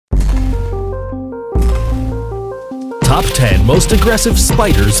Top 10 most aggressive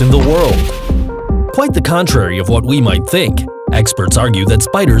spiders in the world. Quite the contrary of what we might think. Experts argue that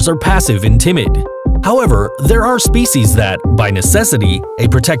spiders are passive and timid. However, there are species that, by necessity, a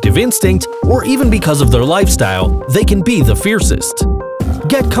protective instinct, or even because of their lifestyle, they can be the fiercest.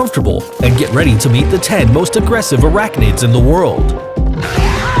 Get comfortable and get ready to meet the 10 most aggressive arachnids in the world.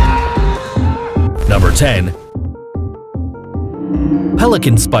 Number 10.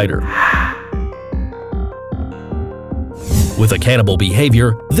 Pelican spider. With a cannibal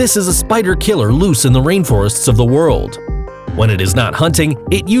behavior, this is a spider killer loose in the rainforests of the world. When it is not hunting,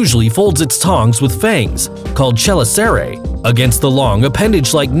 it usually folds its tongs with fangs, called chelicerae, against the long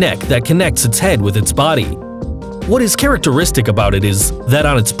appendage-like neck that connects its head with its body. What is characteristic about it is that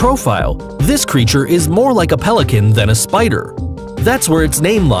on its profile, this creature is more like a pelican than a spider. That's where its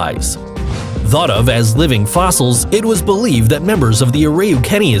name lies. Thought of as living fossils, it was believed that members of the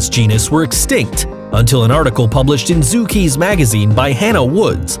Araucanius genus were extinct, until an article published in Zookeys magazine by Hannah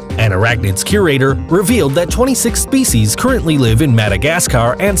Woods, an arachnids curator, revealed that 26 species currently live in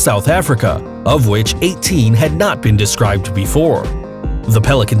Madagascar and South Africa, of which 18 had not been described before. The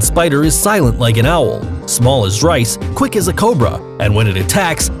pelican spider is silent like an owl, small as rice, quick as a cobra, and when it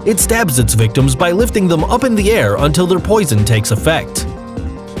attacks, it stabs its victims by lifting them up in the air until their poison takes effect.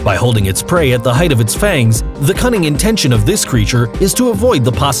 By holding its prey at the height of its fangs, the cunning intention of this creature is to avoid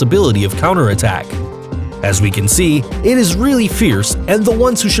the possibility of counterattack. As we can see, it is really fierce, and the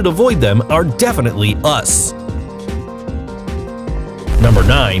ones who should avoid them are definitely us. Number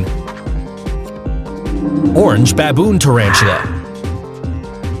 9. Orange baboon tarantula.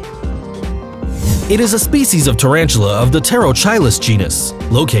 It is a species of tarantula of the Tarantulas genus,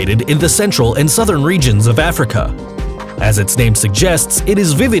 located in the central and southern regions of Africa. As its name suggests, it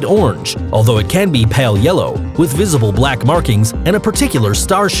is vivid orange, although it can be pale yellow, with visible black markings and a particular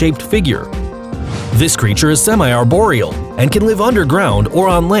star-shaped figure. This creature is semi-arboreal and can live underground or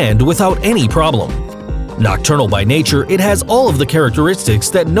on land without any problem. Nocturnal by nature, it has all of the characteristics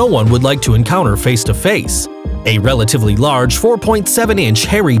that no one would like to encounter face-to-face. A relatively large 4.7-inch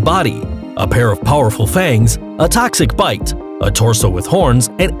hairy body, a pair of powerful fangs, a toxic bite, a torso with horns,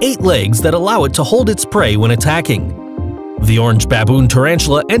 and 8 legs that allow it to hold its prey when attacking. The orange baboon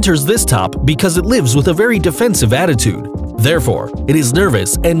tarantula enters this top because it lives with a very defensive attitude. Therefore, it is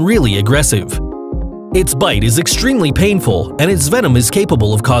nervous and really aggressive. Its bite is extremely painful, and its venom is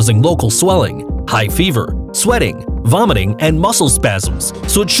capable of causing local swelling, high fever, sweating, vomiting, and muscle spasms,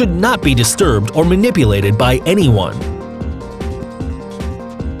 so it should not be disturbed or manipulated by anyone.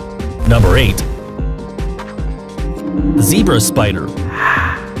 Number 8. Zebra spider.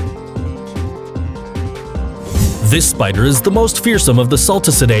 This spider is the most fearsome of the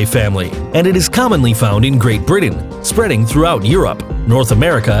Salticidae family, and it is commonly found in Great Britain, spreading throughout Europe, North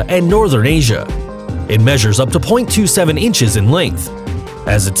America, and Northern Asia. It measures up to 0.27 inches in length.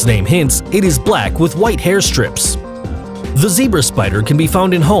 As its name hints, it is black with white hair strips. The zebra spider can be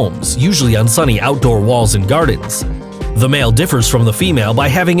found in homes, usually on sunny outdoor walls and gardens. The male differs from the female by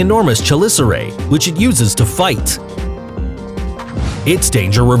having enormous chelicerae, which it uses to fight. Its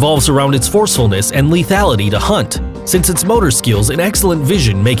danger revolves around its forcefulness and lethality to hunt, since its motor skills and excellent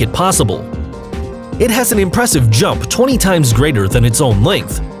vision make it possible. It has an impressive jump 20 times greater than its own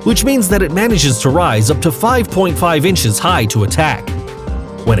length, which means that it manages to rise up to 5.5 inches high to attack.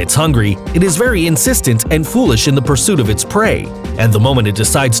 When it's hungry, it is very insistent and foolish in the pursuit of its prey, and the moment it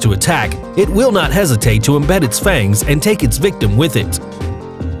decides to attack, it will not hesitate to embed its fangs and take its victim with it.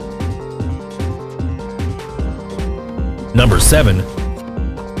 Number 7.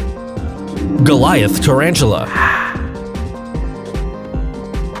 Goliath tarantula.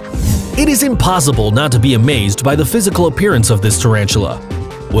 It is impossible not to be amazed by the physical appearance of this tarantula.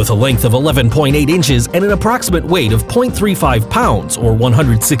 With a length of 11.8 inches and an approximate weight of 0.35 pounds or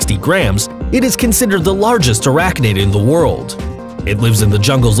 160 grams, it is considered the largest arachnid in the world. It lives in the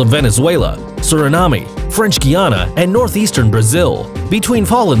jungles of Venezuela, Suriname, French Guiana, and northeastern Brazil, between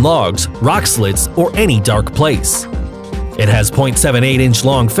fallen logs, rock slits, or any dark place. It has 0.78-inch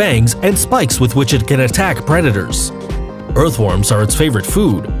long fangs and spikes with which it can attack predators. Earthworms are its favorite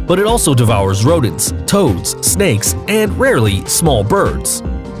food, but it also devours rodents, toads, snakes, and rarely small birds.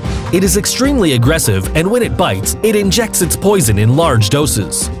 It is extremely aggressive, and when it bites, it injects its poison in large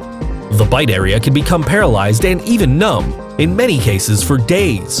doses. The bite area can become paralyzed and even numb, in many cases for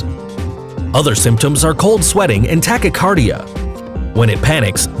days. Other symptoms are cold sweating and tachycardia. When it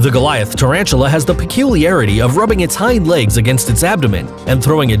panics, the Goliath tarantula has the peculiarity of rubbing its hind legs against its abdomen and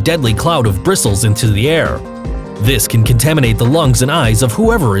throwing a deadly cloud of bristles into the air. This can contaminate the lungs and eyes of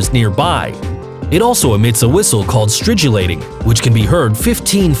whoever is nearby. It also emits a whistle called stridulating, which can be heard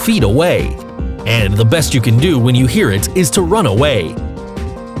 15 feet away. and the best you can do when you hear it is to run away.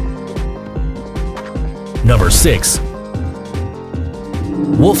 Number 6.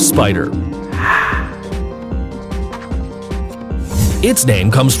 Wolf spider. Its name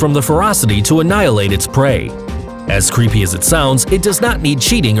comes from the ferocity to annihilate its prey. As creepy as it sounds, it does not need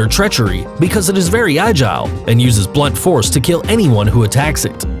cheating or treachery because it is very agile and uses blunt force to kill anyone who attacks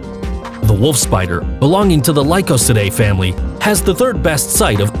it. The wolf spider, belonging to the Lycosidae family, has the third best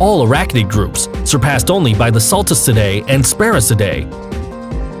sight of all arachnid groups, surpassed only by the Salticidae and Sparicidae.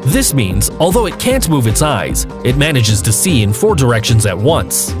 This means, although it can't move its eyes, it manages to see in 4 directions at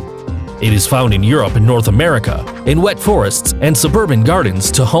once. It is found in Europe and North America, in wet forests and suburban gardens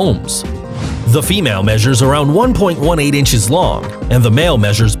to homes. The female measures around 1.18 inches long, and the male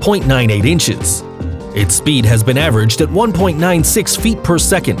measures 0.98 inches. Its speed has been averaged at 1.96 feet per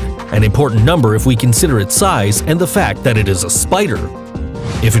second, an important number if we consider its size and the fact that it is a spider.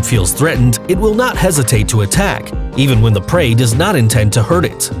 If it feels threatened, it will not hesitate to attack, even when the prey does not intend to hurt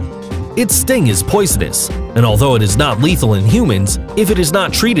it. Its sting is poisonous, and although it is not lethal in humans, if it is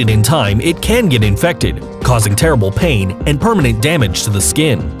not treated in time, it can get infected, causing terrible pain and permanent damage to the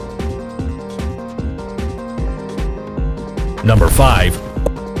skin. Number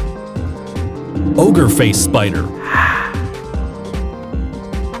 5. Ogre face spider.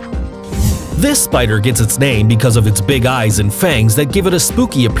 This spider gets its name because of its big eyes and fangs that give it a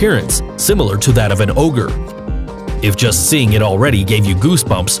spooky appearance, similar to that of an ogre. If just seeing it already gave you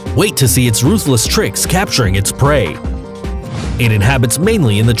goosebumps, wait to see its ruthless tricks capturing its prey. It inhabits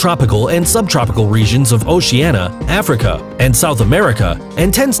mainly in the tropical and subtropical regions of Oceania, Africa, and South America,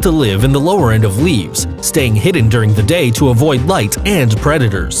 and tends to live in the lower end of leaves, staying hidden during the day to avoid light and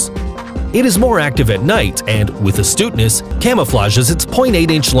predators. It is more active at night and, with astuteness, camouflages its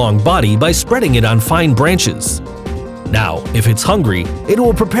 0.8-inch long body by spreading it on fine branches. Now, if it's hungry, it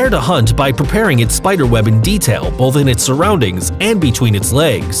will prepare to hunt by preparing its spiderweb in detail both in its surroundings and between its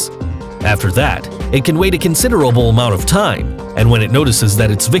legs. After that, it can wait a considerable amount of time, and when it notices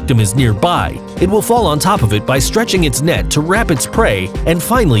that its victim is nearby, it will fall on top of it by stretching its net to wrap its prey and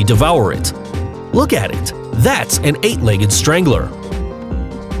finally devour it. Look at it! That's an 8-legged strangler!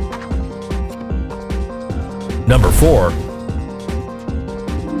 Number 4.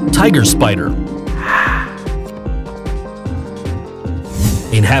 Tiger spider.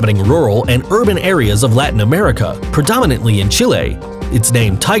 Inhabiting rural and urban areas of Latin America, predominantly in Chile, its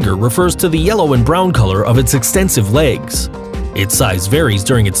name tiger refers to the yellow and brown color of its extensive legs. Its size varies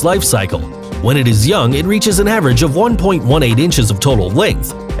during its life cycle. When it is young, it reaches an average of 1.18 inches of total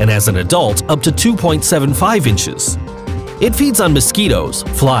length, and as an adult, up to 2.75 inches. It feeds on mosquitoes,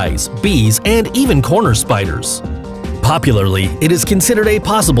 flies, bees, and even corner spiders. Popularly, it is considered a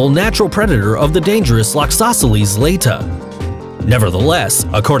possible natural predator of the dangerous Loxosceles lata. Nevertheless,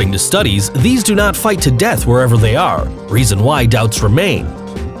 according to studies, these do not fight to death wherever they are, reason why doubts remain.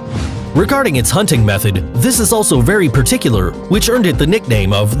 Regarding its hunting method, this is also very particular, which earned it the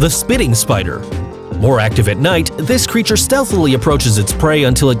nickname of the spitting spider. More active at night, this creature stealthily approaches its prey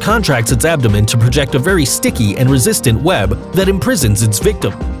until it contracts its abdomen to project a very sticky and resistant web that imprisons its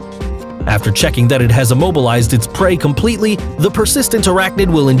victim. After checking that it has immobilized its prey completely, the persistent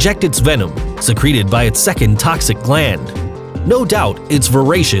arachnid will inject its venom, secreted by its second toxic gland. No doubt, it's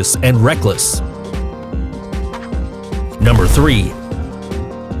voracious and reckless. Number 3.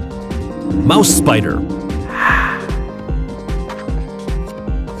 Mouse spider.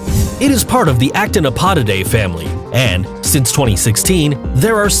 It is part of the Actinopodidae family, and, since 2016,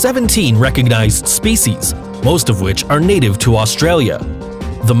 there are 17 recognized species, most of which are native to Australia.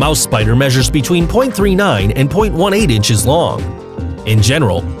 The mouse spider measures between 0.39 and 0.18 inches long. In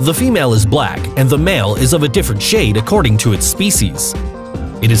general, the female is black and the male is of a different shade according to its species.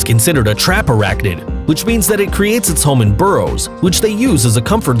 It is considered a trap arachnid, which means that it creates its home in burrows, which they use as a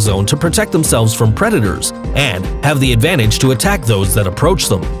comfort zone to protect themselves from predators and have the advantage to attack those that approach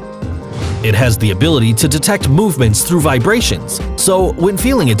them. It has the ability to detect movements through vibrations, so when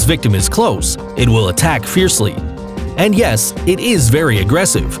feeling its victim is close, it will attack fiercely. And yes, it is very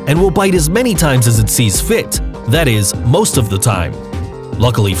aggressive and will bite as many times as it sees fit, that is, most of the time.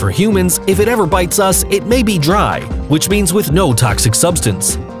 Luckily for humans, if it ever bites us, it may be dry, which means with no toxic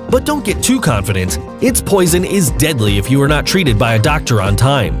substance. But don't get too confident, its poison is deadly if you are not treated by a doctor on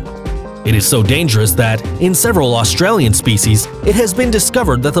time. It is so dangerous that, in several Australian species, it has been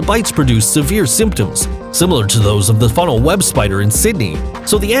discovered that the bites produce severe symptoms, similar to those of the funnel web spider in Sydney,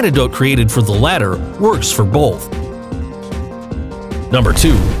 so the antidote created for the latter works for both. Number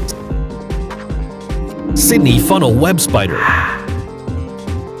 2. Sydney funnel web spider.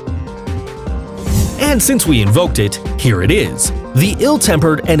 And since we invoked it, here it is. The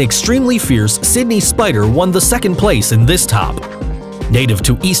ill-tempered and extremely fierce Sydney spider won the second place in this top. Native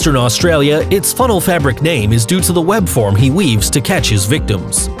to eastern Australia, its funnel fabric name is due to the web form he weaves to catch his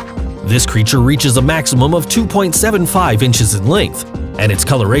victims. This creature reaches a maximum of 2.75 inches in length, and its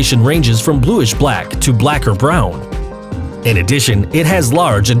coloration ranges from bluish-black to black or brown. In addition, it has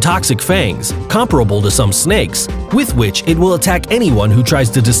large and toxic fangs, comparable to some snakes, with which it will attack anyone who tries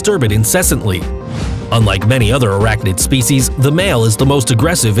to disturb it incessantly. Unlike many other arachnid species, the male is the most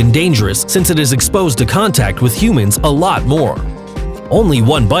aggressive and dangerous since it is exposed to contact with humans a lot more. Only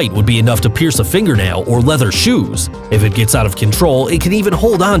one bite would be enough to pierce a fingernail or leather shoes. If it gets out of control, it can even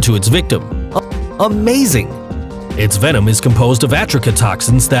hold on to its victim. Amazing! Its venom is composed of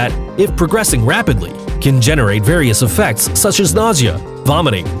atrachotoxins that, if progressing rapidly, can generate various effects such as nausea,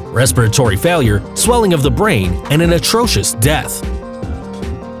 vomiting, respiratory failure, swelling of the brain, and an atrocious death.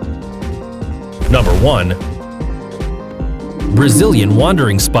 Number 1. Brazilian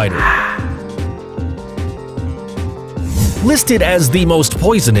Wandering Spider. Listed as the most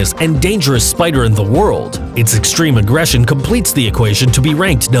poisonous and dangerous spider in the world, its extreme aggression completes the equation to be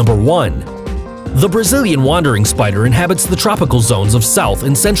ranked number 1. The Brazilian wandering spider inhabits the tropical zones of South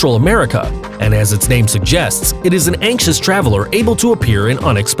and Central America, and as its name suggests, it is an anxious traveler able to appear in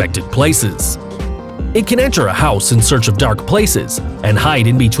unexpected places. It can enter a house in search of dark places and hide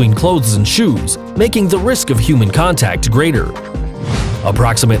in between clothes and shoes, making the risk of human contact greater.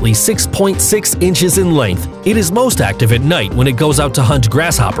 Approximately 6.6 inches in length, it is most active at night when it goes out to hunt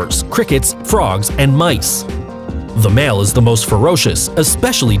grasshoppers, crickets, frogs, and mice. The male is the most ferocious,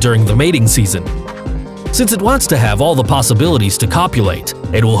 especially during the mating season. Since it wants to have all the possibilities to copulate,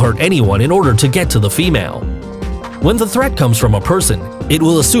 it will hurt anyone in order to get to the female. When the threat comes from a person, it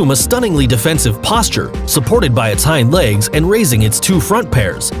will assume a stunningly defensive posture, supported by its hind legs and raising its two front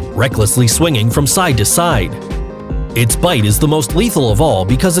pairs, recklessly swinging from side to side. Its bite is the most lethal of all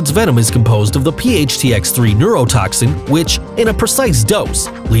because its venom is composed of the PHTX3 neurotoxin, which, in a precise dose,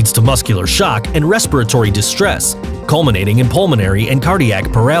 leads to muscular shock and respiratory distress, culminating in pulmonary and cardiac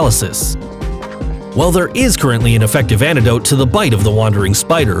paralysis. While there is currently an effective antidote to the bite of the wandering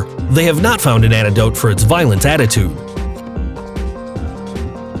spider, they have not found an antidote for its violent attitude.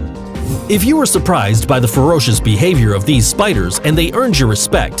 If you were surprised by the ferocious behavior of these spiders and they earned your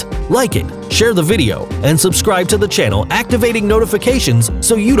respect, like it, share the video, and subscribe to the channel, activating notifications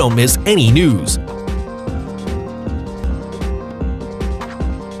so you don't miss any news.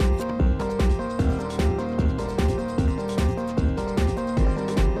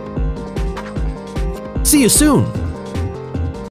 See you soon!